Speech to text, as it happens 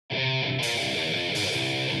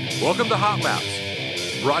Welcome to Hot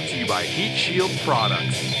Laps, brought to you by Heat Shield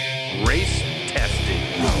Products. Race tested.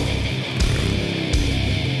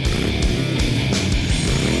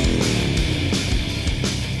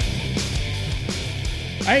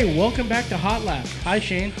 Hey, welcome back to Hot Lap. Hi,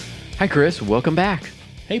 Shane. Hi, Chris. Welcome back.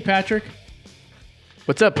 Hey, Patrick.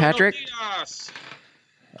 What's up, Patrick?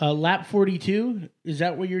 Lap 42, is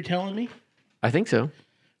that what you're telling me? I think so.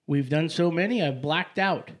 We've done so many, I've blacked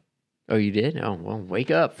out Oh, you did? Oh, well,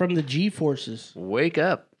 wake up. from the G-forces. Wake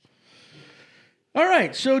up. All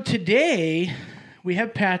right, so today we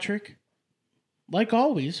have Patrick, like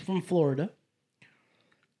always, from Florida.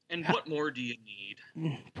 And what more do you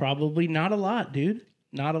need? Probably not a lot, dude.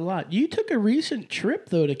 Not a lot. You took a recent trip,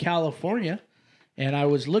 though, to California, and I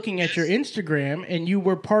was looking at your Instagram, and you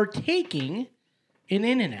were partaking in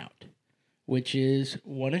In-N-Out, which is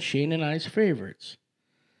one of Shane and I's favorites.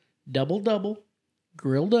 Double,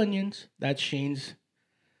 grilled onions. That's Shane's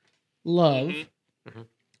love. Mhm.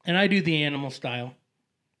 And I do the animal style,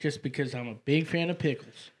 just because I'm a big fan of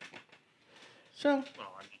pickles. So,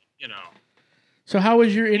 Well, I mean, you know, so how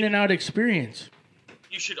was your In-N-Out experience?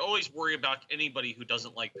 you should always worry about anybody who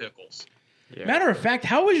doesn't like pickles. Yeah. Matter of fact,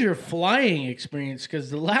 how was your flying experience? Because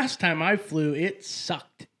the last time I flew, it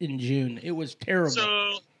sucked in June. It was terrible.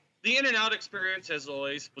 So the In-N-Out experience, as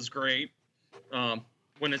always, was great.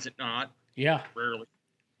 When is it not? Yeah. Rarely.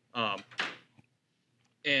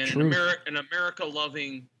 And Truth. an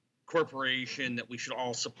America-loving corporation that we should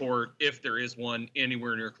all support if there is one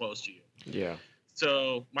anywhere near close to you. Yeah.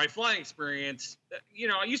 So my flying experience, you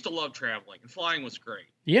know, I used to love traveling, and flying was great.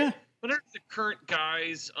 Yeah. But under the current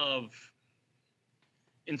guise of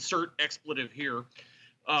insert expletive here,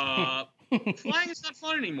 flying is not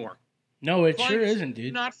fun anymore. No, it Flying sure is isn't,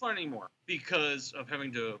 dude. Not fun anymore because of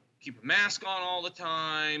having to keep a mask on all the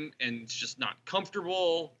time, and it's just not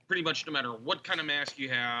comfortable. Pretty much no matter what kind of mask you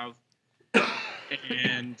have.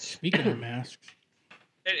 And Speaking of masks.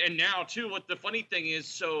 and now too, what the funny thing is,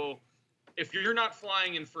 so if you're not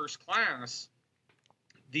flying in first class,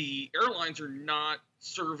 the airlines are not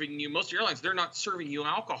serving you. Most airlines, they're not serving you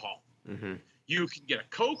alcohol. Mm-hmm. You can get a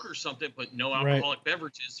Coke or something, but no Right. alcoholic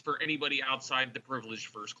beverages for anybody outside the privileged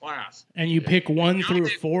first class. And you pick 1 Now through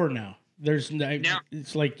they- 4 now. There's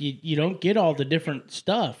it's like you don't get all the different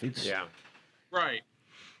stuff. It's Yeah. Right.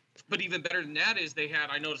 But even better than that is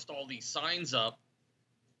I noticed all these signs up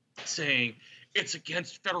saying it's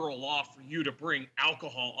against federal law for you to bring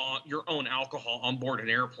your own alcohol on board an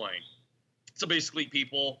airplane. So basically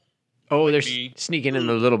people Oh, they're me. sneaking in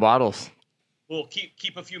those little bottles. will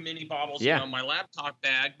keep a few mini bottles Yeah. in my laptop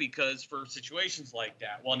bag because for situations like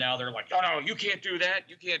that. Well, now they're like, oh no, you can't do that.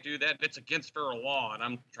 You can't do that. It's against federal law. And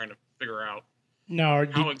I'm trying to figure out no.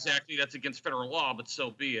 how exactly that's against federal law, but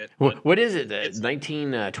so be it. What is it? The It's-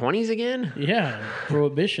 1920s again? Yeah,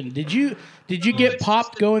 prohibition. Did you get it's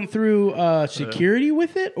popped just going through security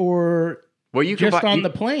with it, or Well, you can just buy, on you- the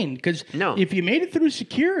plane? Because No. if you made it through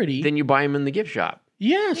security, Then you buy them in the gift shop.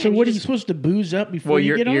 yeah. So you what are you just- supposed to booze up before Well,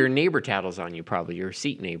 you get on? your neighbor tattles on you, probably your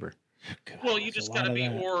seat neighbor. God, Well, you there's just a lot got to of be,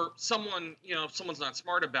 that. or someone, you know, if someone's not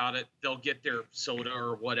smart about it, they'll get their soda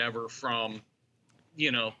or whatever from,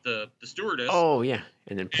 you know, the stewardess. Oh yeah,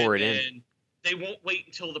 and then pour it in. And they won't wait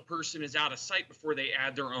until the person is out of sight before they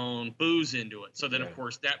add their own booze into it. So then, Yeah. of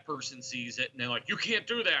course, that person sees it and they're like, you can't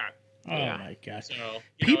do that. Oh Yeah. my gosh. So,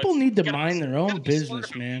 you People know, need to you gotta mind be- their you own gotta be smart business,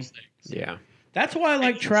 about man. these things. Yeah. That's why I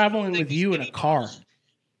like And traveling these with you in a mini car. bottles,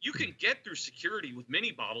 you can get through security with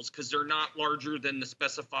mini bottles because they're not larger than the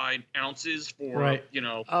specified ounces for, Right. you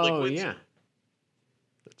know, Oh liquids. yeah.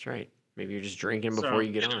 That's right. Maybe you're just drinking So, before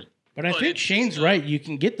you get you know, on. But I But think it's Shane's just, right. You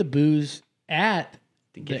can get the booze at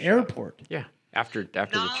the gift shop. airport. Yeah. After the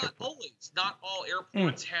Not trip. always. Not all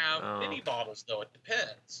airports have Oh. mini bottles, though. It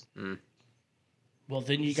depends. Well,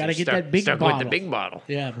 then you So got to get stuck- that big stuck bottle. with the big bottle.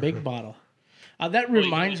 Yeah, big bottle. That Well, you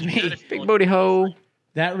reminds can me. do that if you Big want- booty hoe.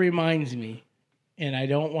 That reminds me, and I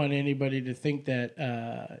don't want anybody to think that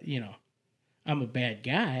I'm a bad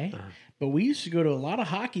guy. Uh-huh. But we used to go to a lot of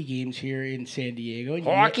hockey games here in San Diego. and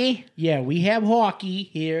Hockey? Yeah, we have hockey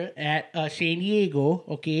here at San Diego.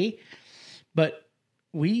 Okay, but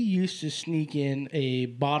we used to sneak in a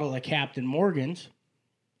bottle of Captain Morgan's,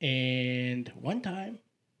 and one time,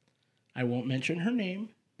 I won't mention her name,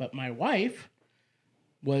 but my wife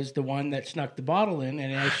was the one that snuck the bottle in,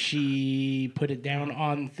 and as she put it down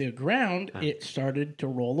on the ground, it started to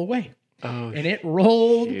roll away. Oh, And it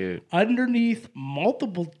rolled shoot. underneath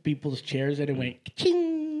multiple people's chairs, and it went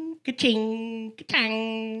ka-ching, ka-ching,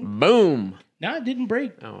 ka-tang. Boom. No, it didn't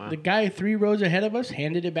break. Oh, wow. The guy 3 rows ahead of us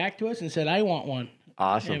handed it back to us and said, I want one.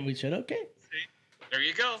 Awesome. And we said, okay. There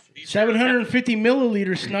you go. These 750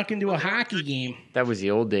 milliliters snuck into a hockey game. That was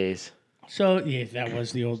the old days. So, yeah, that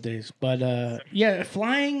was the old days. But, yeah,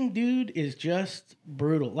 flying, dude, is just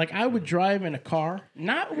brutal. Like, I would drive in a car,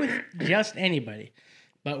 not with just anybody,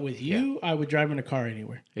 but with you, I would drive in a car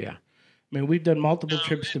anywhere. Yeah. I mean, we've done multiple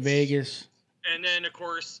trips to Vegas. And then, of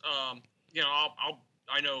course, you know,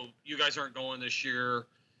 I know you guys aren't going this year,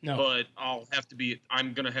 No. but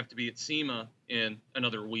I'm going to have to be at SEMA in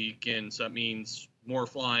another week. And so that means more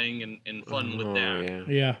flying and fun with that. Yeah.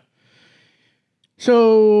 Yeah.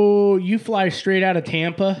 So, you fly straight out of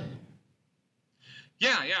Tampa?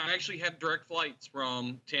 Yeah. I actually had direct flights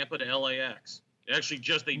from Tampa to LAX. Actually,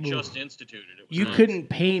 they just instituted it. It was You nice. couldn't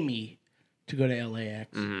pay me to go to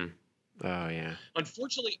LAX. Mm-hmm. Oh, yeah.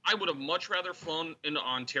 Unfortunately, I would have much rather flown into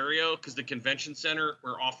Ontario because the convention center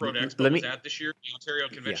where Off Road Expo Let was me- at this year, the Ontario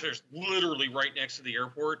Convention Center, is literally right next to the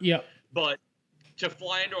airport. Yep. But to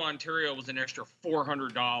fly into Ontario was an extra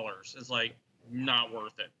 $400. It's like not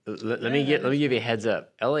worth it. Let me give you a heads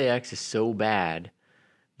up. LAX is so bad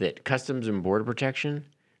that Customs and Border Protection,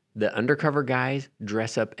 the undercover guys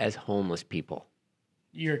dress up as homeless people.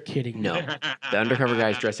 You're kidding me. No, the undercover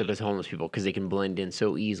guys dress up as homeless people because they can blend in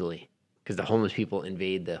so easily. Because the homeless people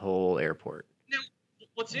invade the whole airport. Now,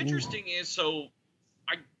 what's interesting is, so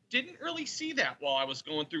I didn't really see that while I was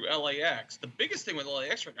going through LAX. The biggest thing with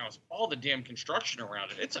LAX right now is all the damn construction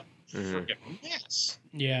around it. It's a freaking mess.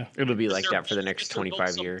 Yeah. It'll be like They're that for the next just built 25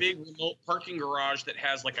 some years. Big remote parking garage that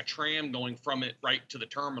has like a tram going from it right to the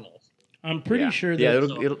terminal. I'm pretty sure that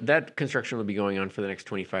Yeah, that construction will be going on for the next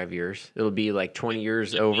 25 years. It'll be like 20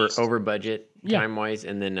 years over budget time wise,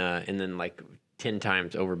 and then like 10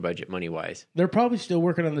 times over budget money wise. they're probably still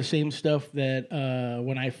working on the same stuff that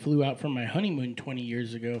when I flew out from my honeymoon 20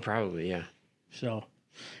 years ago. Probably, yeah. So,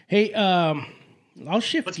 hey, I'll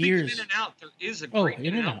shift But speaking of gears. In-N-Out, there is a great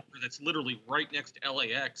In-N-Out. In-N-Out that's literally right next to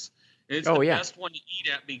LAX. And it's Oh, the yeah. best one to eat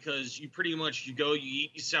at because you pretty much you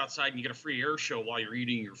eat, you sit outside, and you get a free air show while you're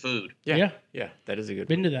eating your food. Yeah, that is a good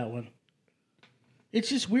Been to that one. It's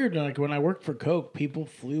just weird. Like when I worked for Coke, people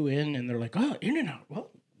flew in and they're like, "Oh, In-N-Out." Well,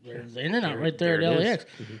 there's In-N-Out right there there at it LAX.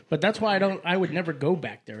 is. But that's why I would never go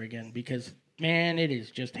back there again because man, it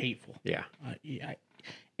is just hateful. Yeah,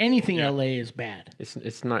 Anything LA is bad.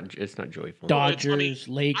 it's not joyful. Dodgers, I've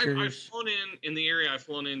Lakers. flown in the area. I've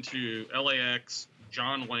flown into LAX,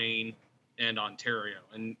 John Wayne, and Ontario.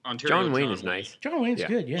 And Ontario. John Wayne is nice. John Wayne's Yeah.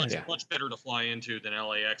 good, yeah. Much better to fly into than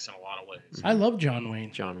LAX in a lot of ways. I love John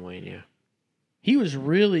Wayne. John Wayne, yeah. He was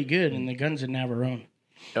really good in the Guns of Navarone.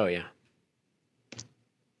 Oh yeah.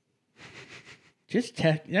 Just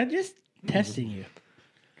testing you.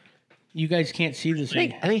 You guys can't see this. I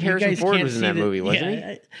think You Harrison guys Ford can't was in see that movie, wasn't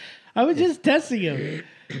he? I was just testing him.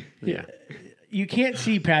 Yeah. You can't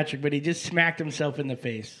see Patrick, but he just smacked himself in the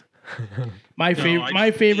face. My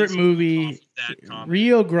I favorite just movie, off of that comment.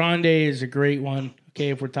 Rio Grande, is a great one. Okay,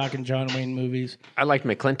 if we're talking John Wayne movies. I liked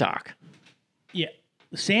McClintock. Yeah.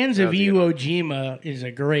 Sands of That was a good Iwo Jima is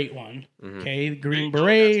a great one. Okay, Green That's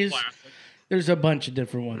Berets. classic. There's a bunch of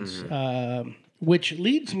different ones, which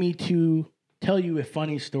leads me to tell you a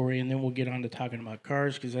funny story, and then we'll get on to talking about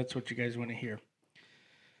cars because that's what you guys want to hear.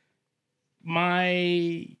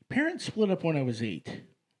 My parents split up when I was 8,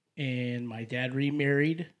 and my dad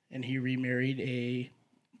remarried, and he remarried a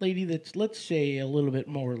lady that's, let's say, a little bit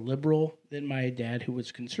more liberal than my dad, who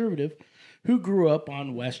was conservative, who grew up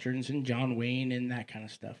on Westerns and John Wayne and that kind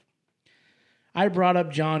of stuff. I brought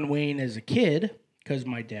up John Wayne as a kid because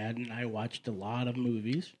my dad and I watched a lot of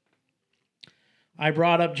movies. I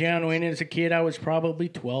brought up John Wayne as a kid. I was probably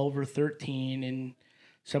 12 or 13, and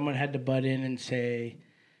someone had to butt in and say,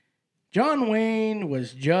 John Wayne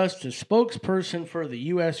was just a spokesperson for the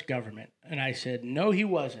U.S. government. And I said, no, he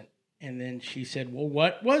wasn't. And then she said, well,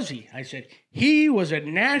 what was he? I said, he was a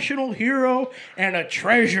national hero and a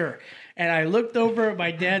treasure. And I looked over, and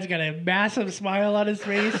my dad's got a massive smile on his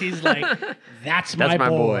face. He's like, that's my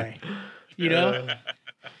boy. You know?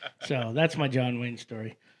 So that's my John Wayne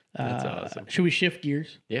story. That's awesome. Should we shift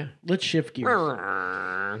gears? Yeah. Let's shift gears.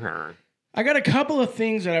 I got a couple of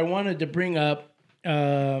things that I wanted to bring up.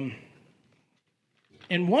 And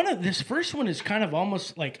this first one is kind of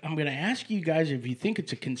almost like, I'm going to ask you guys if you think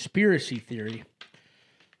it's a conspiracy theory.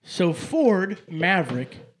 So Ford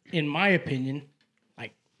Maverick, in my opinion,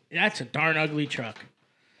 like, that's a darn ugly truck.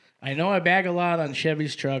 I know I bag a lot on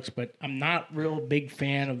Chevy's trucks, but I'm not real big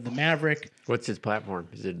fan of the Maverick. What's his platform?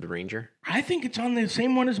 Is it the Ranger? I think it's on the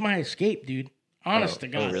same one as my Escape, dude. Honest to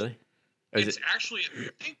God. Oh, really? Is It's actually, I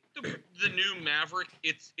think the new Maverick.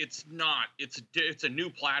 It's not. It's a new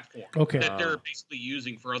platform. Okay. That they're basically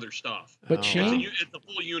using for other stuff. But Oh, Shane, It's a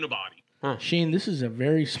full unibody. Shane, this is a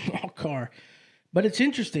very small car. But it's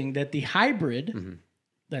interesting that the hybrid Mm-hmm.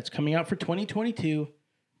 that's coming out for 2022,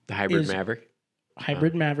 The hybrid Is- Maverick.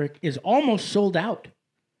 hybrid Maverick, is almost sold out.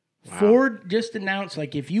 Wow. Ford just announced,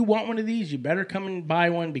 like, if you want one of these, you better come and buy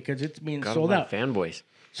one because it's being Got a sold lot out. of fanboys.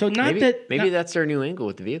 So not Maybe that maybe not- that's their new angle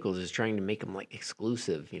with the vehicles is trying to make them like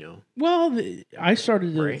exclusive. You know, well, I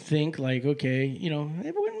started to Right. think like, okay, you know,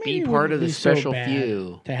 it wouldn't Be maybe it part wouldn't of the be so special bad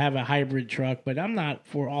few. to have a hybrid truck, but I'm not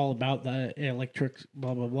for all about the electric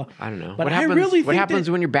blah blah blah. I don't know. But what I happens? really what think happens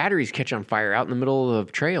that- when your batteries catch on fire out in the middle of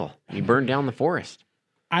a trail? And you burn down the forest.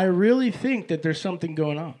 I really think that there's something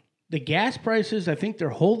going on. The gas prices, I think they're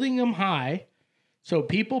holding them high, so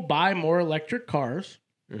people buy more electric cars.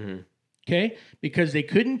 Hmm. Okay, because they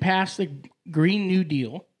couldn't pass the Green New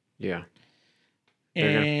Deal, Yeah,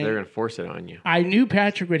 and they're gonna force it on you. I knew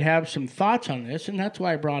Patrick would have some thoughts on this, and that's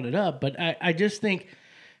why I brought it up. But I just think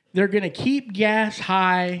they're going to keep gas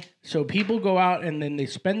high, so people go out and then they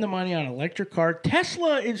spend the money on electric car.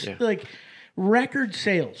 Tesla is Yeah. like record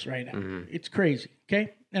sales right now. Mhm. It's crazy.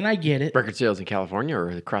 Okay, and I get it Record sales in California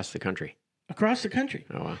or across the country? across the country.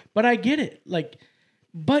 Oh wow. But I get it. Like,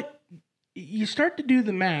 but you start to do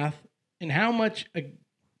the math and how much a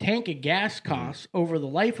tank of gas costs over the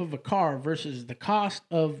life of a car versus the cost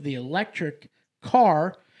of the electric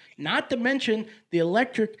car, not to mention the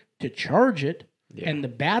electric to charge it Yeah. and the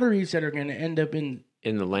batteries that are going to end up in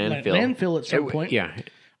In the landfill. landfill at some It- point. Yeah,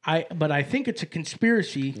 But I think it's a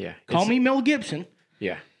conspiracy. Yeah, Call it's- me Mel Gibson.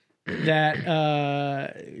 yeah.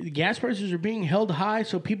 That gas prices are being held high,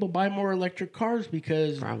 so people buy more electric cars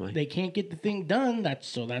because Probably. they can't get the thing done.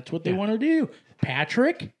 That's what they Yeah. want to do.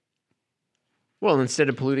 Patrick, Well, instead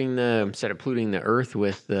of polluting the earth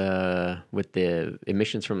with the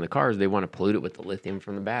emissions from the cars, they want to pollute it with the lithium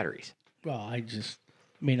from the batteries. well,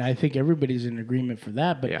 I think everybody's in agreement for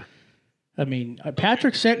that. But Yeah. I mean,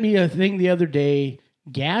 Patrick sent me a thing the other day.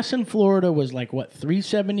 Gas in Florida was like what,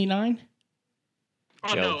 $3.79,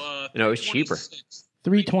 Oh Joe. no, No, it's cheaper.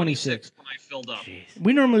 $3.26. when I filled up. Jeez.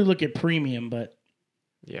 We normally look at premium, but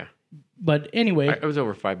Yeah. anyway, It was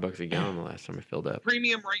over $5 a gallon the last time I filled up.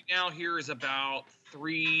 Premium right now here is about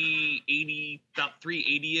 380, about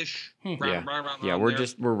 380-ish. Hmm. Yeah. Yeah, around we're there.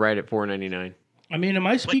 we're right at $4.99. I mean, am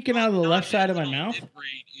I speaking out of the left side of my non-ethanol mouth?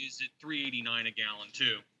 mid-grade is at 389 a gallon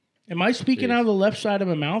too. Am I speaking Jeez. out of the left side of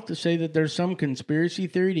my mouth to say that there's some conspiracy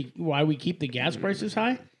theory to why we keep the gas prices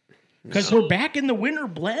high? Because So- we're back in the winter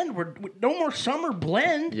blend. We're no more summer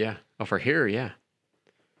blend. Yeah. Oh, for here, yeah.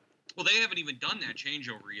 Well, they haven't even done that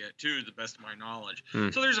changeover yet, too, to the best of my knowledge. Hmm.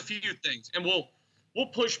 So there's a few things, and we'll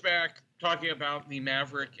push back talking about the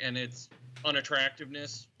Maverick and its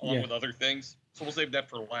unattractiveness, along Yeah. with other things. So we'll save that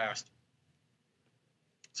for last.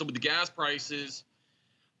 So with the gas prices,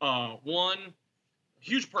 one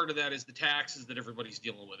huge part of that is the taxes that everybody's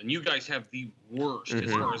dealing with, and you guys have the worst as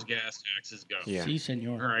Mhm. far as gas taxes go. Yeah. Si, All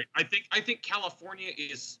senor. right, I think California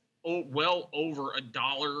is well over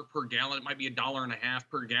 $1 per gallon. It might be $1.50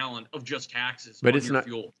 per gallon of just taxes. But on it's your not-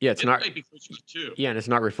 fuel. yeah, it's It not- might be closer to 2. Yeah, and it's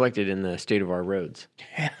not reflected in the state of our roads.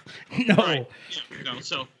 No. Right. Yeah, no,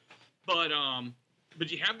 so, but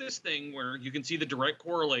you have this thing where you can see the direct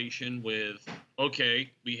correlation with,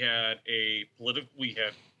 okay, we had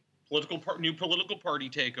new political party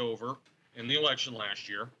takeover in the election last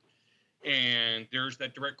year. And there's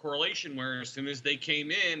that direct correlation where as soon as they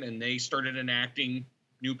came in and they started enacting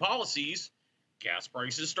new policies, gas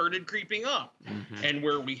prices started creeping up. Mhm. And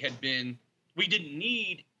where we didn't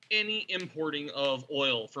need any importing of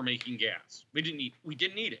oil for making gas. We didn't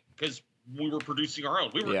need it because we were producing our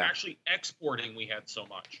own. We were Yeah. actually exporting. We had so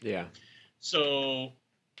much. Yeah. So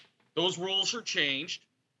those rules are changed,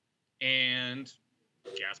 and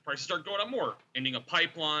gas prices start going up more, ending up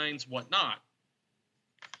pipelines, whatnot.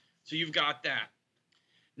 So you've got that.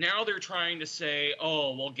 Now they're trying to say,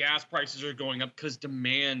 oh, well, gas prices are going up because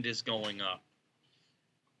demand is going up.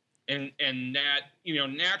 And that,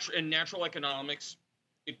 natural economics,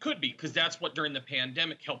 it could be, because that's what during the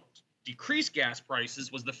pandemic helped decrease gas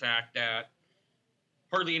prices was the fact that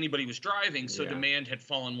hardly anybody was driving, so Yeah. demand had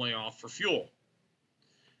fallen way off for fuel.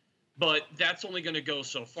 But that's only going to go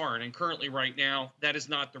so far. And currently right now, that's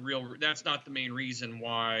not the main reason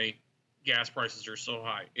why gas prices are so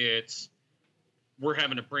high. We're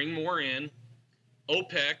having to bring more in.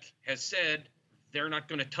 OPEC has said they're not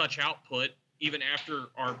going to touch output even after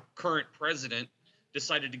our current president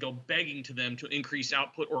decided to go begging to them to increase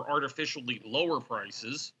output or artificially lower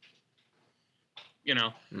prices.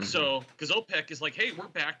 Mhm. So because OPEC is like, hey, we're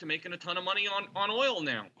back to making a ton of money on oil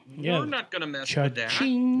now. Yeah. We're not going to mess with that.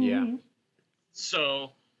 Cha-ching. Yeah.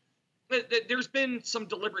 So there's been some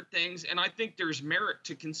deliberate things, and I think there's merit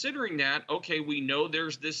to considering that. Okay, we know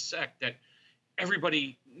there's this sect that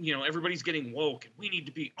everybody everybody's getting woke, and we need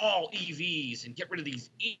to be all EVs and get rid of these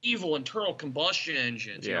evil internal combustion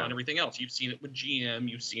engines, and everything else. You've seen it with GM,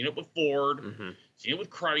 you've seen it with Ford, seen it with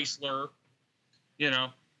Chrysler,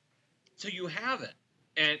 So you have it,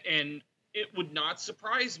 and it would not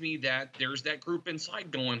surprise me that there's that group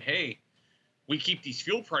inside going, hey, we keep these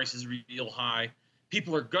fuel prices real high.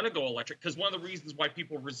 People are going to go electric, because one of the reasons why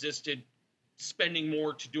people resisted spending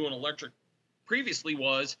more to do an electric previously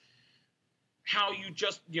was how you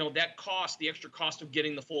just, that cost, the extra cost of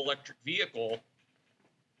getting the full electric vehicle,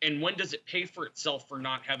 and when does it pay for itself for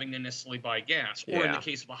not having to necessarily buy gas? Or in the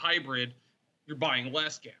case of a hybrid, you're buying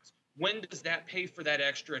less gas. When does that pay for that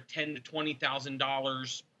extra $10,000 to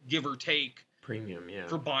 $20,000, give or take, premium,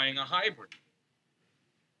 for buying a hybrid?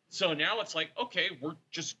 So now it's like, okay, we're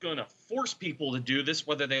just going to force people to do this,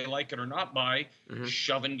 whether they like it or not, by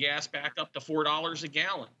shoving gas back up to $4 a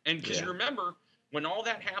gallon. And because you remember, when all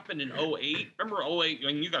that happened in 08, remember 08,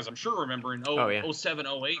 and you guys I'm sure remember in 07,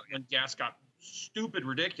 08, when gas got stupid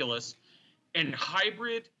ridiculous, and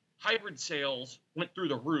hybrid sales went through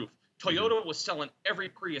the roof. Toyota was selling every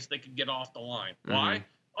Prius they could get off the line. Why?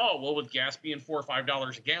 Oh, well, with gas being $4 or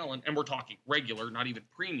 $5 a gallon, and we're talking regular, not even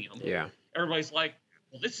premium. Yeah. Everybody's like,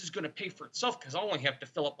 well, this is going to pay for itself because I only have to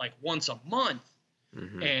fill up like once a month,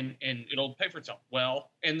 and it'll pay for itself. Well,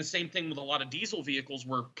 and the same thing with a lot of diesel vehicles,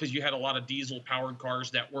 were because you had a lot of diesel-powered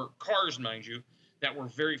cars that were cars, mind you, that were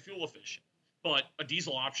very fuel efficient. But a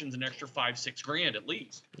diesel option's an extra $5-6 grand at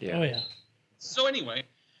least. Yeah. Oh yeah. So anyway,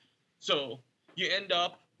 so you end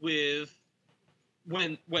up with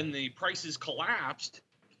when the prices collapsed,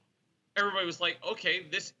 everybody was like, okay,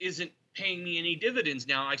 this isn't paying me any dividends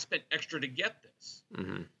now. I spent extra to get this.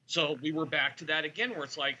 So we were back to that again, where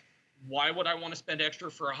it's like, why would I want to spend extra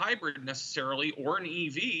for a hybrid necessarily, or an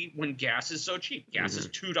EV, when gas is so cheap? Gas is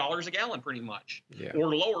 $2 a gallon pretty much,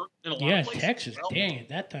 or lower in a lot of places. Texas, dang, at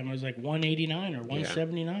that time it was like $1.89 or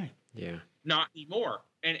 $1.79. Yeah. Not anymore.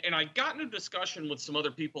 And I got in a discussion with some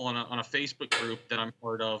other people on a Facebook group that I'm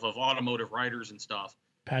part of automotive writers and stuff.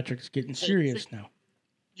 Patrick's getting serious now.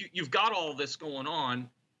 You've got all this going on,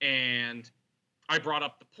 and I brought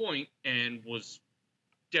up the point and was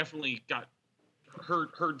definitely got heard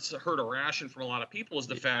a ration from a lot of people, is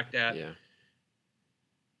the fact that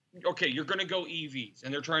okay, you're going to go EVs,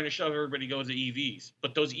 and they're trying to shove everybody to go to EVs,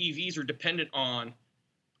 but those EVs are dependent on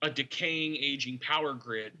a decaying, aging power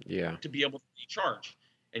grid to be able to recharge.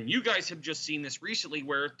 And you guys have just seen this recently,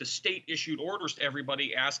 where the state issued orders to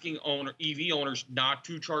everybody asking EV owners not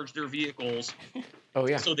to charge their vehicles. Oh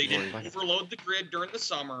yeah. So they didn't overload the grid during the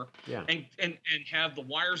summer. Yeah. And have the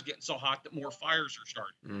wires getting so hot that more fires are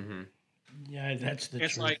starting. Yeah, that's the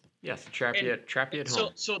it's truth. like, yes, trap you at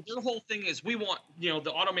home. So their whole thing is, we want, the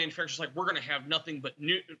auto manufacturers like, we're going to have nothing but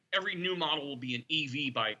every new model will be an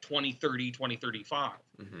EV by 2030, 2035.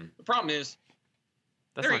 The problem is,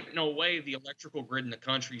 there ain't no way the electrical grid in the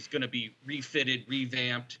country is going to be refitted,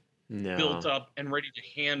 revamped, built up, and ready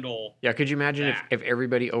to handle. Yeah, could you imagine if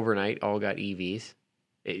everybody overnight all got EVs?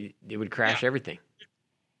 It would crash everything. It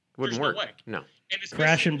wouldn't work. No way. No. And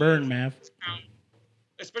crash and burn, Mav.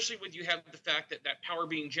 Especially when you have the fact that power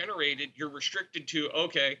being generated, you're restricted to,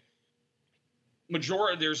 okay,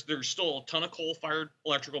 there's still a ton of coal-fired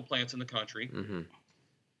electrical plants in the country,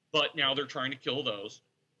 but now they're trying to kill those.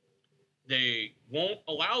 They won't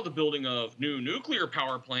allow the building of new nuclear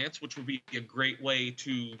power plants, which would be a great way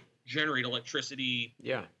to generate electricity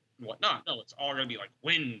and whatnot. No, it's all going to be like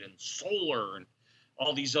wind and solar and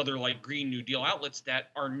all these other like Green New Deal outlets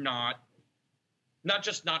that are not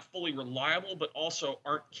just not fully reliable, but also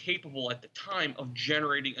aren't capable at the time of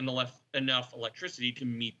generating enough electricity to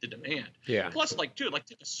meet the demand. Yeah. Plus,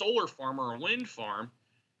 take a solar farm or a wind farm,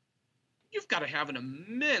 you've got to have an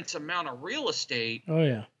immense amount of real estate. Oh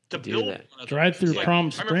yeah. To build that. Drive through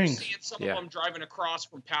Palm Springs. I remember seeing some of them driving across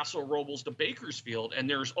from Paso Robles to Bakersfield, and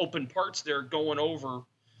there's open parts there going over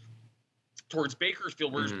towards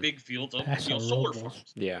Bakersfield, where there's big fields of solar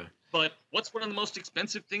farms. Yeah. But what's one of the most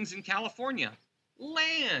expensive things in California?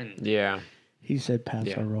 Land. Yeah. He said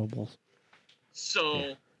Paso Robles.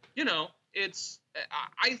 So, it's.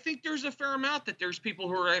 I think there's a fair amount that there's people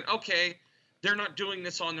who are like, okay, they're not doing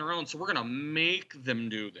this on their own, so we're going to make them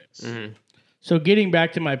do this. So getting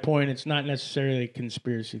back to my point, it's not necessarily a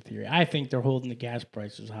conspiracy theory. I think they're holding the gas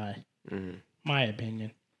prices high. My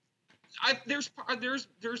opinion. There's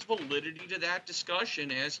validity to that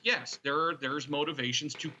discussion, as yes, there's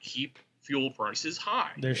motivations to keep fuel prices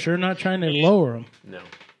high. They're sure not trying to lower them. No.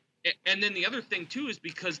 And then the other thing too is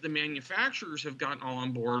because the manufacturers have gotten all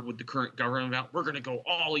on board with the current government about, we're going to go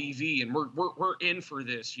all EV and we're in for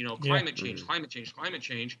this, climate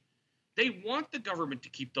change. They want the government to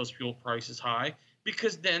keep those fuel prices high,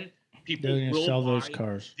 because then people They're gonna will sell buy those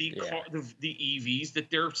cars. the Yeah. the EVs that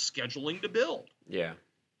they're scheduling to build. Yeah.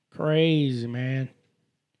 Crazy, man.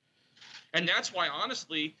 And that's why,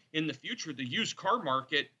 honestly, in the future, the used car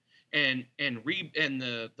market and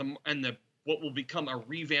the what will become a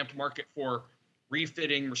revamped market for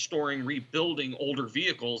refitting, restoring, rebuilding older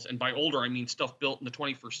vehicles, and by older I mean stuff built in the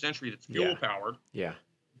 21st century that's fuel powered. Yeah.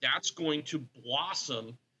 That's going to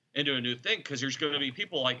blossom into a new thing, because there's going to be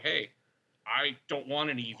people like, hey, I don't want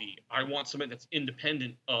an EV. I want something that's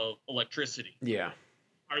independent of electricity. Yeah.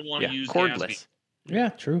 I want to use cordless. Yeah,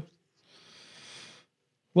 true.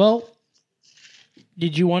 Well,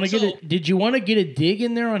 did you want to get a dig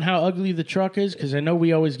in there on how ugly the truck is? Because I know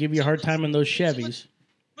we always give you a hard time on those Chevys.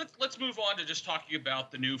 Let's move on to just talking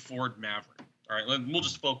about the new Ford Maverick. All right, we'll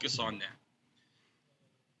just focus on that.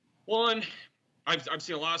 One, I've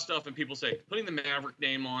seen a lot of stuff, and people say putting the Maverick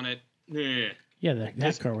name on it. Yeah,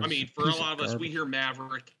 that car was. I mean, for a lot of us, we hear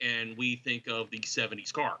Maverick and we think of the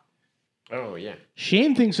 '70s car. Oh yeah.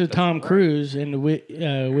 Shane thinks of Tom Cruise and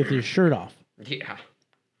with his shirt off. Yeah.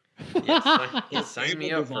 Sign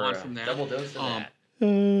me up for a double dose of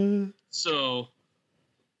that. So,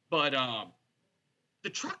 but the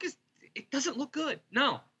truck it doesn't look good.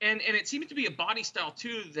 No, and it seems to be a body style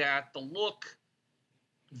too that the look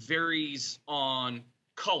varies on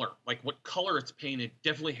color. Like what color it's painted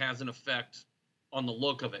definitely has an effect on the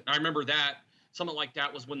look of it. And I remember that something like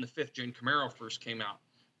that was when the 5th gen Camaro first came out.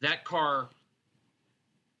 That car,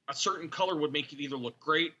 a certain color would make it either look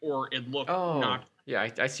great or it look not. Yeah,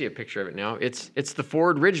 I see a picture of it now. It's the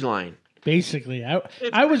Ford Ridgeline. Basically,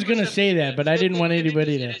 I was going to say that, but I didn't want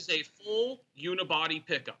anybody to. It is a full unibody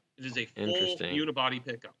pickup. It is a full unibody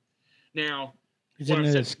pickup. Now, isn't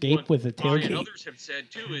it Escape with a tailgate? And others have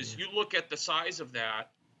said too is you look at the size of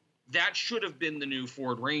that. That should have been the new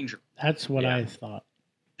Ford Ranger. That's what I thought.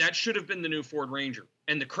 That should have been the new Ford Ranger,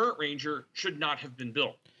 and the current Ranger should not have been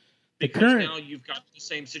built. Now you've got the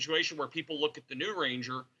same situation where people look at the new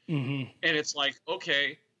Ranger, and it's like,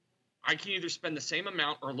 okay, I can either spend the same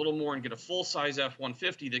amount or a little more and get a full-size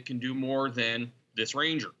F-150 that can do more than this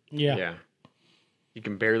Ranger. Yeah. Yeah. You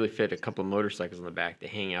can barely fit a couple of motorcycles in the back to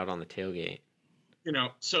hang out on the tailgate. You know,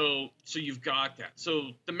 so you've got that. So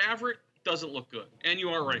the Maverick doesn't look good. And you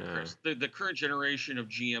are right, Chris. The current generation of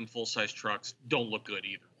GM full-size trucks don't look good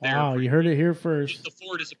either. Wow, you heard it here first. The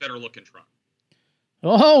Ford is a better-looking truck.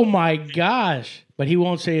 Oh, my gosh. But he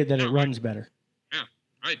won't say that it runs better. Yeah,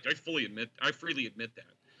 I freely admit that.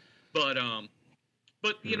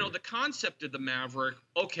 But you know, the concept of the Maverick,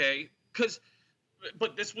 okay,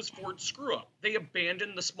 but this was Ford's screw up. They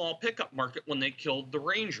abandoned the small pickup market when they killed the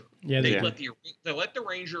Ranger. Yeah, they let the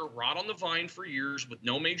Ranger rot on the vine for years with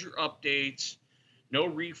no major updates, no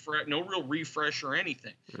real refresh or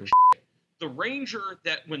anything. The Ranger,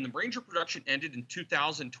 that when the Ranger production ended in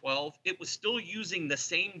 2012, it was still using the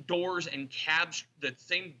same doors and cab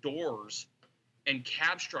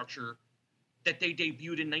structure that they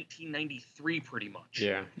debuted in 1993, pretty much.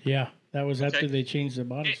 Yeah. Yeah, that was after they changed the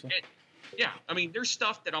body. Yeah, I mean, there's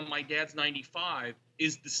stuff that on my dad's 95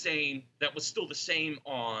 is the same, that was still the same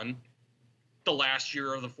on the last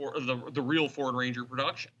year of the real Ford Ranger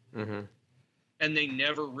production. Mm-hmm. And they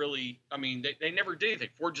never really, I mean, they never did anything.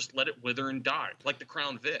 Ford just let it wither and die, like the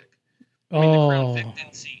Crown Vic. I mean, the Crown Vic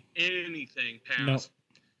didn't see anything past. Nope.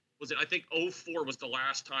 Was it? I think 2004 was the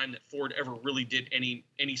last time that Ford ever really did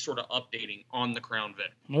any sort of updating on the Crown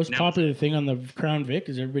Vic. Most popular thing on the Crown Vic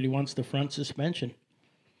is everybody wants the front suspension.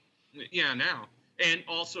 Yeah, now. And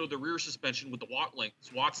also the rear suspension with the Watts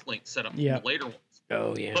link set up in the later ones.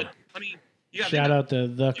 Oh, yeah. But, I mean, shout out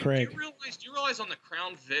to Craig. Do you realize on the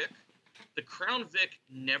Crown Vic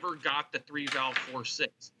never got the 3-valve 4.6.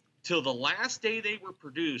 Till the last day they were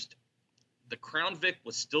produced, the Crown Vic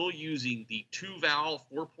was still using the 2-valve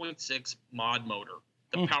 4.6 mod motor,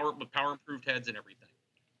 with power improved heads and everything.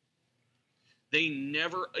 They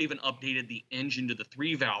never even updated the engine to the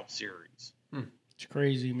 3-valve series. It's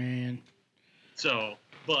crazy, man. So,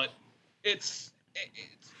 but it's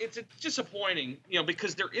disappointing, you know,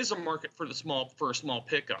 because there is a market for a small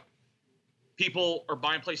pickup. People are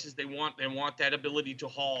buying places they want that ability to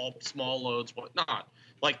haul small loads, whatnot,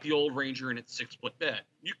 like the old Ranger and its 6-foot bed.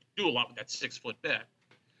 You can do a lot with that 6-foot bed.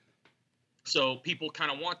 So people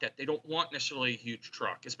kind of want that. They don't want necessarily a huge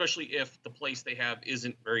truck, especially if the place they have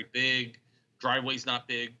isn't very big, driveway's not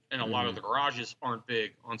big, and a lot of the garages aren't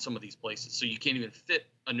big on some of these places. So you can't even fit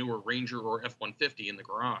a newer Ranger or F-150 in the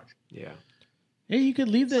garage. Yeah. Yeah, you could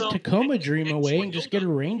leave that Tacoma dream away and just get a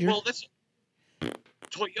Ranger. Well,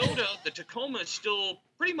 Toyota, the Tacoma is still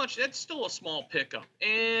pretty much, that's still a small pickup.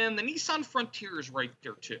 And the Nissan Frontier is right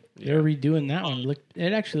there too. They're redoing that one.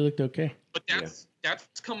 It actually looked okay. But That's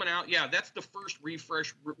coming out. Yeah, that's the first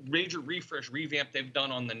major refresh revamp they've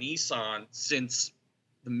done on the Nissan since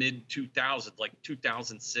the mid 2000s, like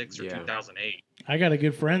 2006 or 2008. I got a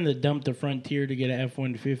good friend that dumped a Frontier to get a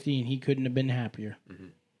F-150, and he couldn't have been happier. Mm-hmm.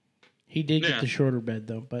 He did get the shorter bed,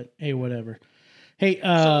 though, but hey, whatever. Hey,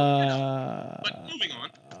 but moving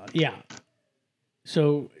on. Yeah.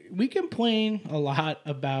 So we complain a lot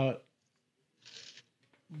about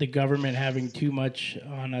the government having too much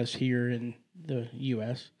on us here in the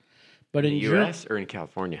U.S., but in the U.S. or in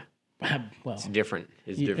California? Well, it's different.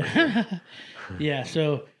 It's different. Yeah.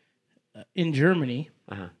 So in Germany,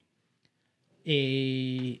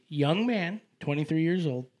 a young man, 23 years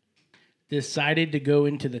old, decided to go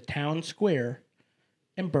into the town square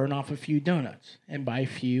and burn off a few donuts. And by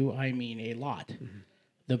few, I mean a lot. Mm-hmm.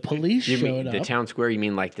 The police showed up. The town square, you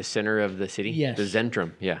mean like the center of the city? Yes. The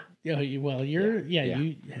Zentrum, yeah. Well,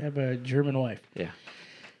 you have a German wife. Yeah.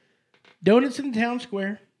 Donuts in the town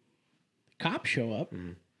square. Cops show up.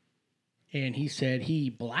 Mm-hmm. And he said he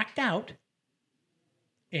blacked out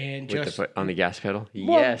and with the foot on the gas pedal?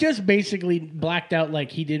 Well, just basically blacked out,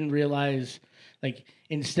 like he didn't realize, like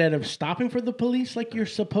instead of stopping for the police like you're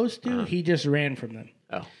supposed to, he just ran from them.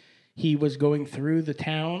 Oh. He was going through the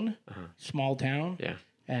town, small town,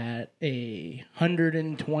 at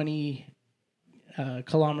 120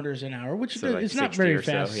 kilometers an hour, which so is not very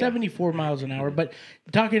fast, 74 miles an hour, but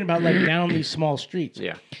talking about like down these small streets.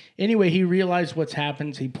 Yeah. Anyway, he realized what's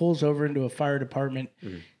happened. He pulls over into a fire department,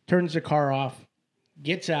 turns the car off,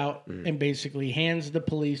 gets out, and basically hands the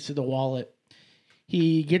police the wallet.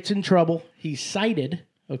 He gets in trouble. He's cited,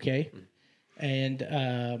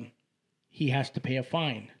 and he has to pay a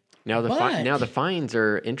fine. Now the fines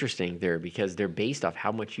are interesting there because they're based off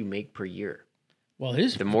how much you make per year. Well,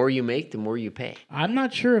 the more you make, the more you pay. I'm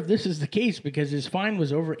not sure if this is the case because his fine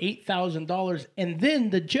was over $8,000, and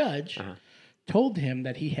then the judge told him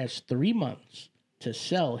that he has 3 months to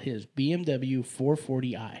sell his BMW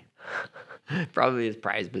 440i. Probably his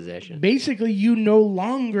prized possession. Basically, you no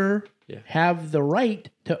longer have the right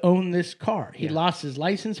to own this car. He lost his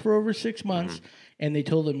license for over 6 months, and they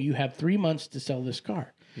told him you have 3 months to sell this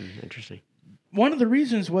car. Interesting. One of the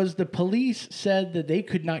reasons was the police said that they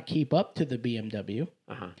could not keep up to the BMW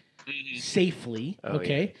safely. But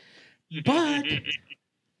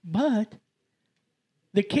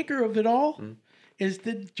the kicker of it all is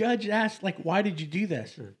the judge asked, like, why did you do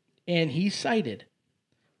this? And he cited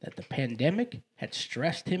that the pandemic had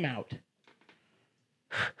stressed him out.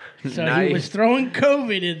 So he was throwing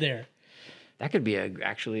COVID in there. That could be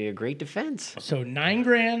actually a great defense. So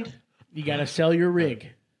 $9,000, you got to sell your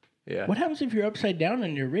rig. Yeah. What happens if you're upside down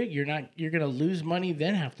on your rig? You're going to lose money,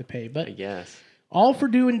 then have to pay. But I guess. All for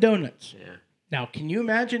doing donuts. Yeah. Now, can you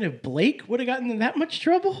imagine if Blake would have gotten in that much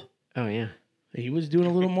trouble? Oh, yeah. He was doing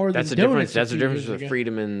a little more than donuts. That's the difference with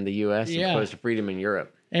freedom in the U.S. as opposed to freedom in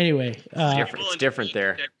Europe. Anyway. It's different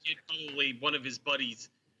there. That kid, probably one of his buddies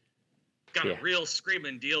got a real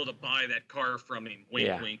screaming deal to buy that car from him.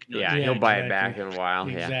 Wink, wink. No, he'll buy it back in a while.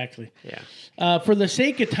 Exactly. Yeah. For the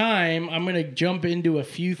sake of time, I'm going to jump into a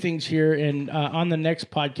few things here, and on the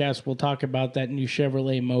next podcast, we'll talk about that new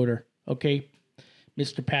Chevrolet motor. Okay,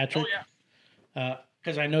 Mr. Patrick? Oh, yeah.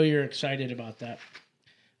 Because I know you're excited about that.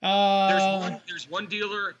 There's one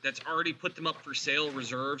dealer that's already put them up for sale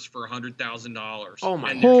reserves for $100,000. Oh,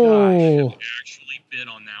 my gosh. Actually bid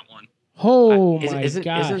on that one. Oh my gosh! Isn't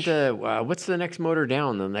the what's the next motor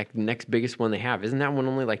down? The next biggest one they have, isn't that one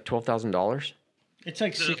only like $12,000? It's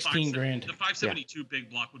like $16,000. The 572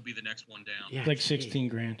 big block would be the next one down. Yeah, like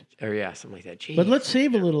 $16,000. Or something like that. Jeez. But let's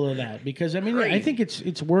save a little of that because I mean I think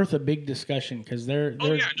it's worth a big discussion because they're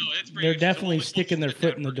definitely sticking their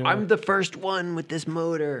foot in the door. I'm the first one with this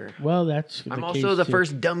motor. Well, I'm also the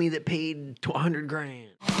first dummy that paid $100,000.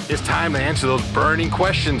 It's time to answer those burning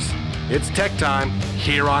questions. It's tech time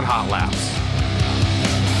here on Hot Laps.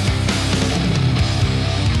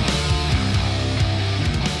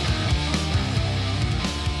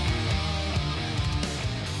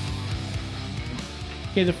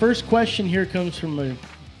 Okay, the first question here comes from a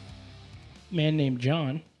man named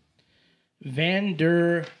John Van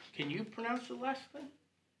Der. Can you pronounce the last name?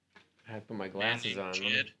 I have to put my glasses on.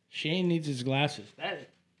 Shane needs his glasses. I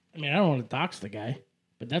don't want to dox the guy,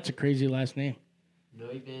 but that's a crazy last name.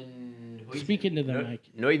 Speak into the mic.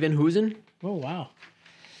 Neuvenhuizen? Oh, wow.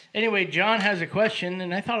 Anyway, John has a question,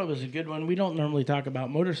 and I thought it was a good one. We don't normally talk about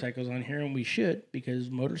motorcycles on here, and we should because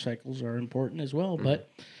motorcycles are important as well. But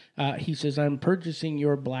he says, I'm purchasing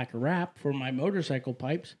your black wrap for my motorcycle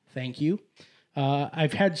pipes. Thank you.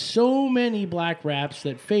 I've had so many black wraps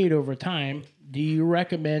that fade over time. Do you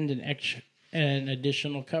recommend an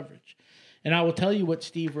additional coverage? And I will tell you what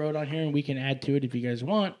Steve wrote on here, and we can add to it if you guys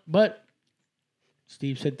want. But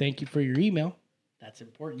Steve said, thank you for your email. That's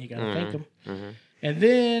important. You got to thank him. And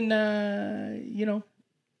then,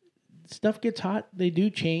 stuff gets hot. They do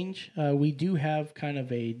change. We do have kind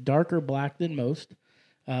of a darker black than most.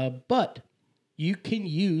 But you can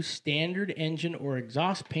use standard engine or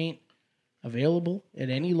exhaust paint available at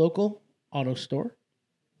any local auto store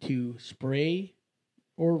to spray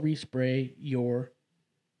or respray your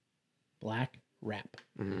black wrap.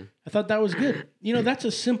 I thought that was good. That's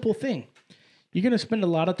a simple thing. You're going to spend a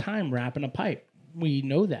lot of time wrapping a pipe. We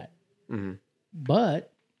know that.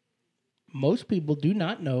 But most people do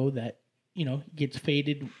not know that, it gets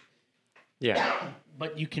faded. Yeah.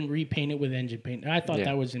 But you can repaint it with engine paint. I thought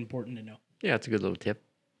that was important to know. Yeah, it's a good little tip.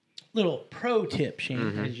 Little pro tip,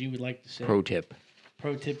 Shane, as you would like to say. Pro tip.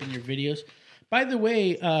 Pro tip in your videos. By the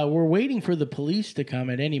way, we're waiting for the police to come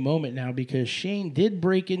at any moment now because Shane did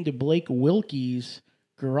break into Blake Wilkie's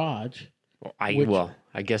garage. Well,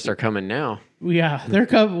 I guess they're coming now. Yeah, they're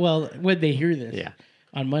coming. Well, when they hear this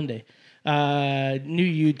on Monday.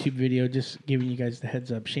 New YouTube video, just giving you guys the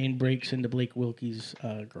heads up. Shane breaks into Blake Wilkie's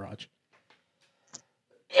garage.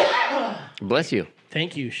 Bless you.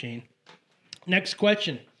 Thank you, Shane. Next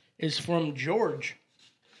question is from George.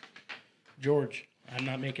 George, I'm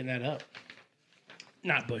not making that up.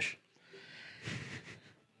 Not Bush.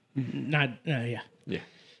 Yeah.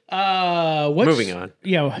 Moving on.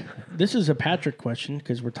 Yeah, this is a Patrick question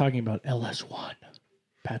because we're talking about LS1.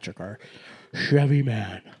 Patrick, our Chevy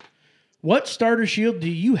man. What starter shield do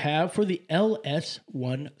you have for the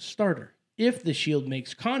LS1 starter? If the shield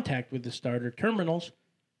makes contact with the starter terminals,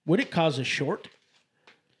 would it cause a short?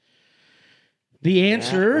 The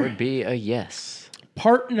answer that would be a yes.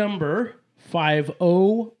 Part number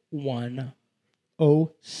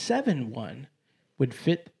 501071 would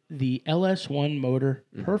fit the LS1 motor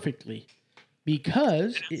perfectly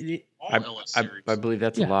because I believe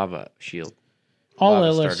that's a lava shield. All Lava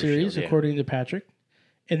LS series, shield, according to Patrick.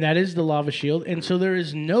 And that is the lava shield. And so there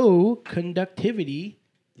is no conductivity.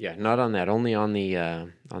 Yeah, not on that. Only on the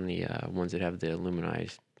ones that have the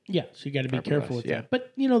aluminized. Yeah, so you got to be careful with yeah. that.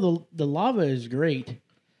 But, the lava is great.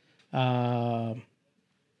 And,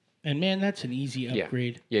 man, that's an easy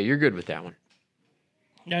upgrade. Yeah, you're good with that one.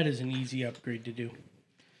 That is an easy upgrade to do.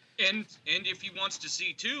 And if he wants to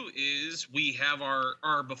see too, is we have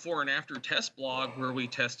our before and after test blog where we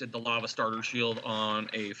tested the lava starter shield on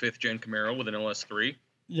a 5th gen Camaro with an LS3.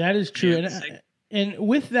 That is true. And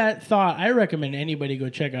with that thought, I recommend anybody go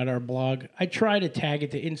check out our blog. I try to tag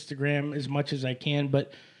it to Instagram as much as I can,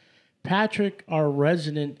 but Patrick, our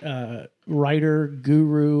resident writer,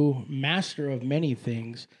 guru, master of many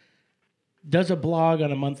things, does a blog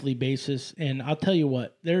on a monthly basis. And I'll tell you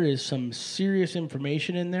what, there is some serious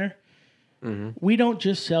information in there. We don't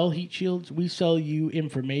just sell heat shields. We sell you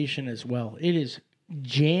information as well. It is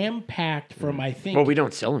jam-packed from, I think... Well, we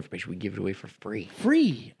don't sell information. We give it away for free.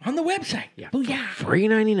 Free on the website. Yeah. Booyah. Free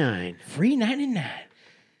 99. Free 99.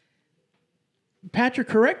 Patrick,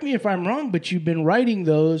 correct me if I'm wrong, but you've been writing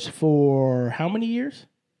those for how many years?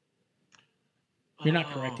 You're not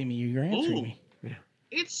correcting me. You're answering me.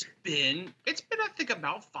 It's been I think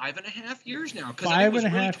about 5.5 years now.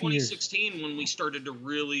 5.5 years. 2016 when I started to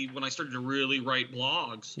really write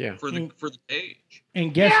blogs for the page.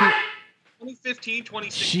 And guess what? 2015,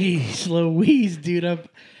 2016. Jeez Louise, dude.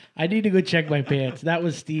 I need to go check my pants. That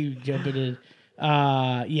was Steve jumping in.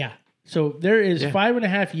 Yeah. So there is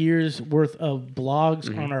 5.5 years worth of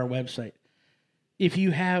blogs on our website. If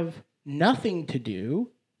you have nothing to do,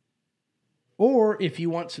 or if you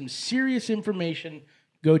want some serious information,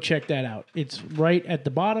 go check that out. It's right at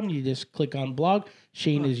the bottom. You just click on blog.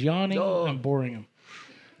 Shane is yawning. I'm boring him.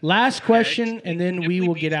 Last question, and then we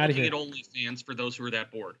will get out of here. At OnlyFans for those who are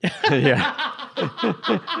that bored.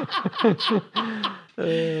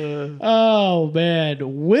 Oh,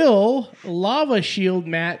 man. Will lava shield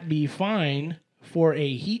mat be fine for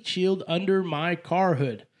a heat shield under my car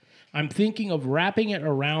hood? I'm thinking of wrapping it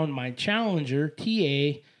around my Challenger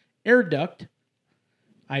TA air duct.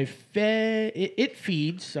 It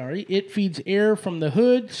feeds air from the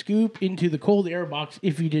hood scoop into the cold air box.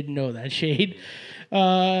 If you didn't know that, Shade,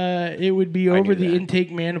 it would be over the intake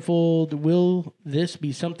manifold. Will this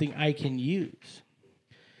be something I can use?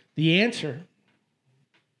 The answer.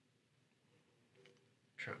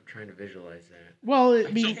 I'm trying to visualize that. Well,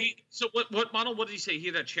 so what model? What did he say? He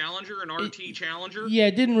had a Challenger, an RT Challenger. Yeah,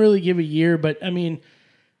 it didn't really give a year, but I mean.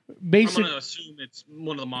 I'm going to assume it's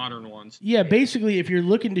one of the modern ones. Yeah, basically, if you're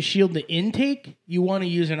looking to shield the intake, you want to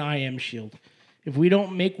use an IM shield. If we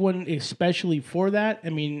don't make one especially for that, I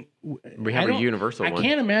mean, We have a universal I one.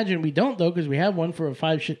 can't imagine we don't though, because we have one for a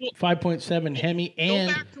 5.7 Hemi, and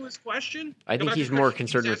Go back to his question. I think he's more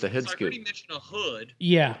concerned with the hood I scoop. already mentioned a hood.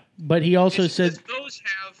 yeah, but he also It's said because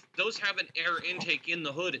those have an air intake in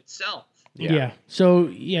the hood itself. yeah. So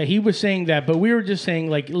yeah, he was saying that, but we were just saying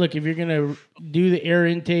like, look, if you're gonna do the air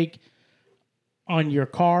intake on your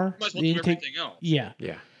car, Might as well the do intake, everything else. yeah.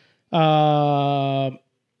 Yeah.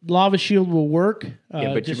 Lava Shield will work.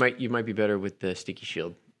 Yeah, but just- you might be better with the sticky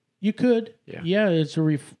shield. You could. Yeah. It's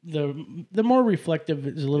the more reflective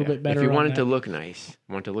is a little Yeah. bit better. If you on want it that. to look nice,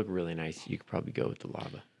 really nice, you could probably go with the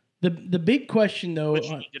lava. The big question though, Which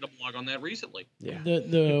we did a blog on that recently. Yeah.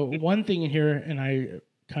 the one thing in here, and I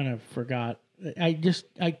kind of forgot.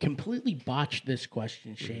 I completely botched this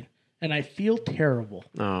question, Shane, and I feel terrible.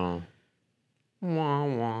 Oh. Wah,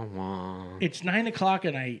 wah, wah. It's 9 o'clock,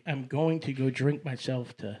 and I'm going to go drink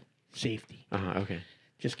myself to safety. Okay.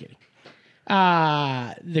 Just kidding.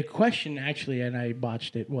 The question actually, and I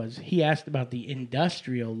botched it, was he asked about the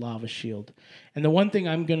industrial lava shield. And the one thing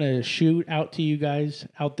I'm going to shoot out to you guys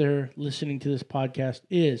out there listening to this podcast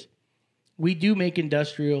is we do make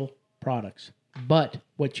industrial products. But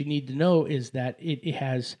what you need to know is that it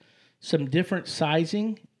has some different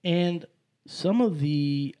sizing, and some of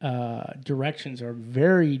the directions are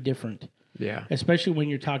very different. Yeah. Especially when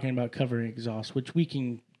you're talking about covering exhaust, which we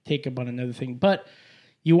can take up on another thing. But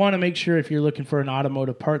you want to make sure if you're looking for an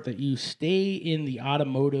automotive part that you stay in the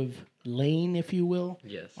automotive lane, if you will,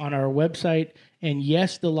 Yes. on our website. And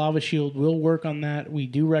yes, the Lava Shield will work on that. We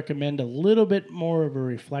do recommend a little bit more of a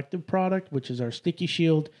reflective product, which is our Sticky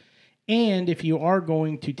Shield. And if you are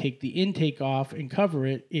going to take the intake off and cover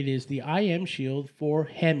it, it is the IM Shield for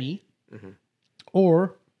Hemi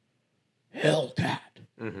or Hellcat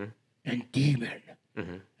and Demon.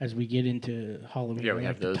 As we get into Halloween, Yeah, we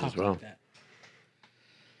have like to those talk as well. like that.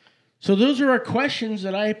 So those are our questions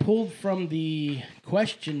that I pulled from the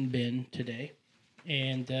question bin today,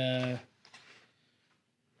 and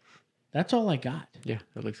that's all I got. Yeah,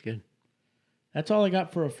 that looks good. That's all I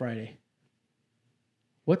got for a Friday.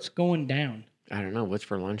 What's going down? I don't know. What's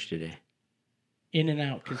for lunch today? In and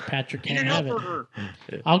Out, because Patrick can't In-N-Out have it. burger.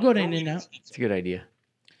 I'll go to In and Out. It's a good idea.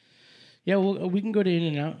 Yeah, well, we can go to In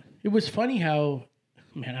and Out. It was funny how,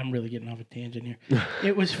 man, I'm really getting off a tangent here.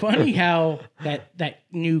 It was funny how that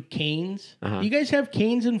new Cane's. You guys have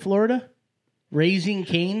Cane's in Florida? Raising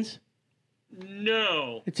Cane's?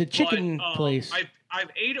 No. It's a chicken place. I've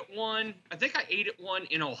ate at one. I think I ate at one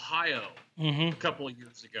in Ohio a couple of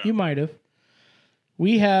years ago. You might have.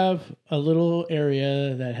 We have a little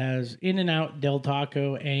area that has In and Out, Del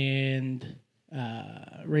Taco, and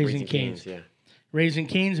Raising Cane's. Yeah. Raising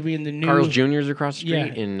Cane's being the new Carl's Jr.'s across the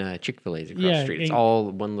street Yeah. and Chick-fil-A's across Yeah, the street. It's and- all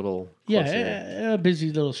one little close area. a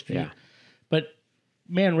busy little street. Yeah. But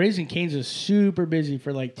man, Raising Cane's is super busy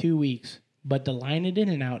for like 2 weeks. But the line at In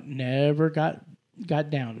and Out never got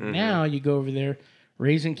down. Now you go over there,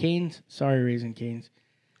 Raising Cane's. Sorry, Raising Cane's.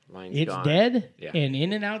 Line's It's gone. dead, Yeah. and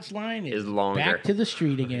In and Out's line is longer. back to the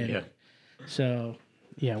street again. Yeah. So,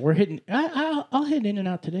 yeah, we're hitting. I'll hit In and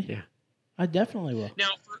Out today. Yeah. I definitely will. Now,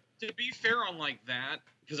 to be fair on like that,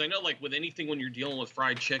 because I know like with anything when you're dealing with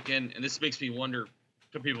fried chicken, and this makes me wonder,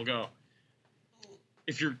 some people go,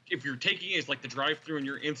 if you're taking it as like the drive-through and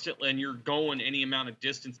you're instantly and you're going any amount of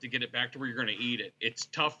distance to get it back to where you're going to eat it, it's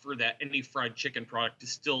tough for that any fried chicken product to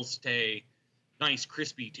still stay nice,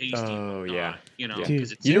 crispy, tasty. Oh, yeah. You know, Yeah. Dude.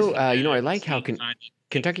 because it's You know, just I that like how same kind of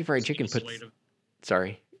Kentucky Fried Chicken puts. persuasive.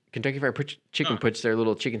 Sorry. Kentucky Fried Chicken puts their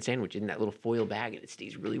little chicken sandwich in that little foil bag and it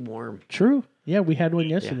stays really warm. True. Yeah, we had one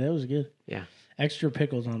yesterday. That was good. Yeah. Extra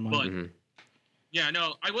pickles on mine. But yeah,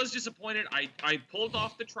 no, I was disappointed. I pulled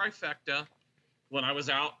off the trifecta when I was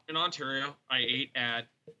out in Ontario. I ate at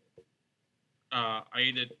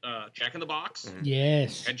Jack in the Box.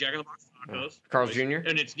 Yes. At Jack in the Box tacos. Carl's Jr.?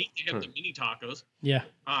 And it's neat to have the mini tacos. Yeah.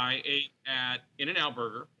 I ate at In-N-Out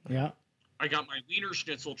Burger. Yeah. I got my Wiener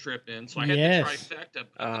Schnitzel trip in, so I had Yes. the trifecta.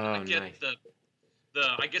 But Oh, I get nice. the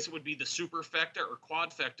I guess it would be the superfecta or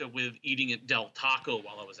quadfecta with eating at Del Taco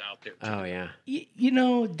while I was out there. Oh, yeah. You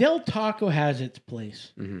know, Del Taco has its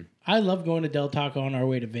place. Mhm. I love going to Del Taco on our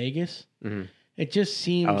way to Vegas. Mhm. It just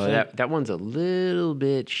seems Oh, like that one's a little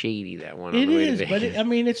bit shady, that one. it on the way is, to but Vegas. I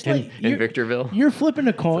mean, it's like in Victorville. you're flipping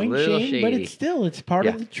a coin, little Shane, but shady. it's part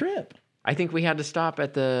Yeah. of the trip. I think we had to stop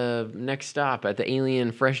at the next stop at the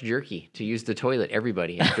Alien Fresh Jerky to use the toilet,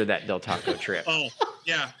 everybody, after that Del Taco trip. Oh,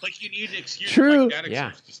 yeah. Like, you need an excuse True. like that excuse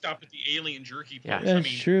Yeah. to stop at the Alien Jerky place. Yeah. I That's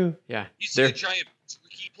mean, true. Yeah. you see There, a giant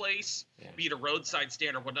jerky place, be it a roadside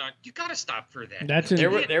stand or whatnot, you got to stop for that. That's in,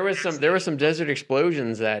 there was some desert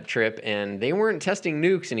explosions that trip, and they weren't testing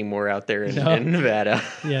nukes anymore out there in, No. in Nevada.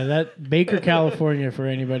 yeah, that Baker, California, for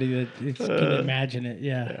anybody that can imagine it.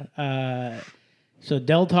 Yeah. So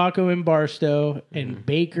Del Taco in Barstow and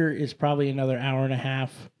Baker is probably another hour and a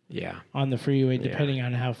half Yeah. on the freeway, depending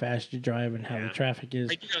on how fast you drive and how the traffic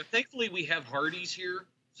is. Thankfully, we have Hardee's here.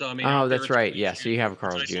 So, I mean, Oh, out there that's it's right. pretty Yeah, so you have a cheap.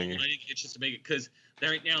 Carl's So I Jr. didn't get just to make it because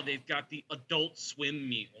right now they've got the Adult Swim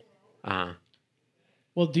meal.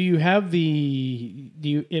 Well, do you have do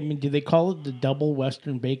they call it the double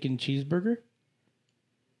Western bacon cheeseburger?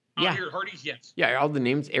 Yeah. Out here at Hardee's, yes. Yeah, all the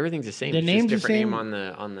names, everything's the same. The It's name's just the different same?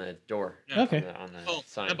 name on the door. Yeah. Okay. On the Oh,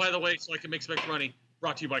 sign. and by the way, so I can make some extra money,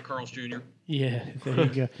 brought to you by Carl's Jr. Yeah, there you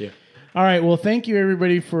go. Yeah. All right. Well, thank you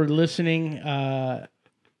everybody for listening.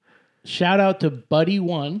 Shout out to Buddy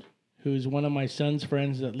One, who's one of my son's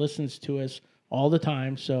friends that listens to us all the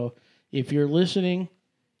time. So if you're listening,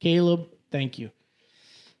 Caleb, thank you.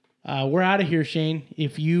 We're out of here, Shane.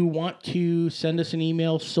 If you want to send us an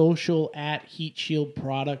email,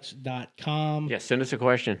 social@heatshieldproducts.com. Yeah, send us a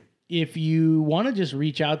question. If you want to just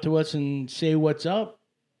reach out to us and say what's up,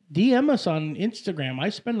 DM us on Instagram. I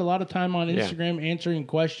spend a lot of time on Instagram answering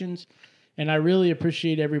questions, and I really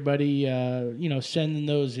appreciate everybody, sending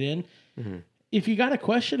those in. Mm-hmm. If you got a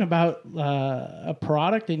question about a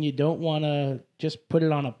product and you don't want to just put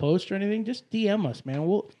it on a post or anything, just DM us,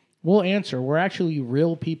 man. We'll answer. We're actually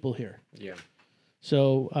real people here. Yeah.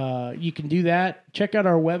 So you can do that. Check out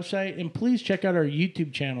our website, and please check out our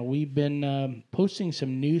YouTube channel. We've been posting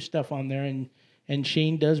some new stuff on there, and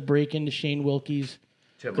Shane does break into Shane Wilkie's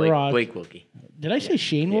garage. Blake Wilkie. Did I say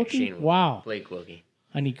Shane Wilkie? Shane Wilkie. Wow. Blake Wilkie.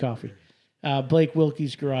 I need coffee. Blake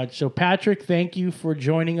Wilkie's garage. So Patrick, thank you for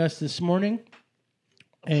joining us this morning.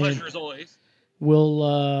 Pleasure as always.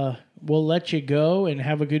 We'll let you go and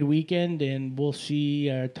have a good weekend, and we'll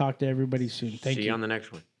talk to everybody soon. Thank you. See you on the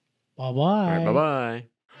next one. Bye-bye. All right, bye-bye.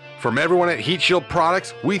 From everyone at Heat Shield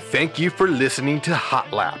Products, we thank you for listening to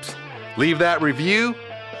Hot Laps. Leave that review,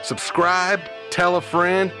 subscribe, tell a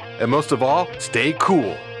friend, and most of all, stay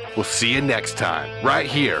cool. We'll see you next time, right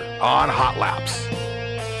here on Hot Laps.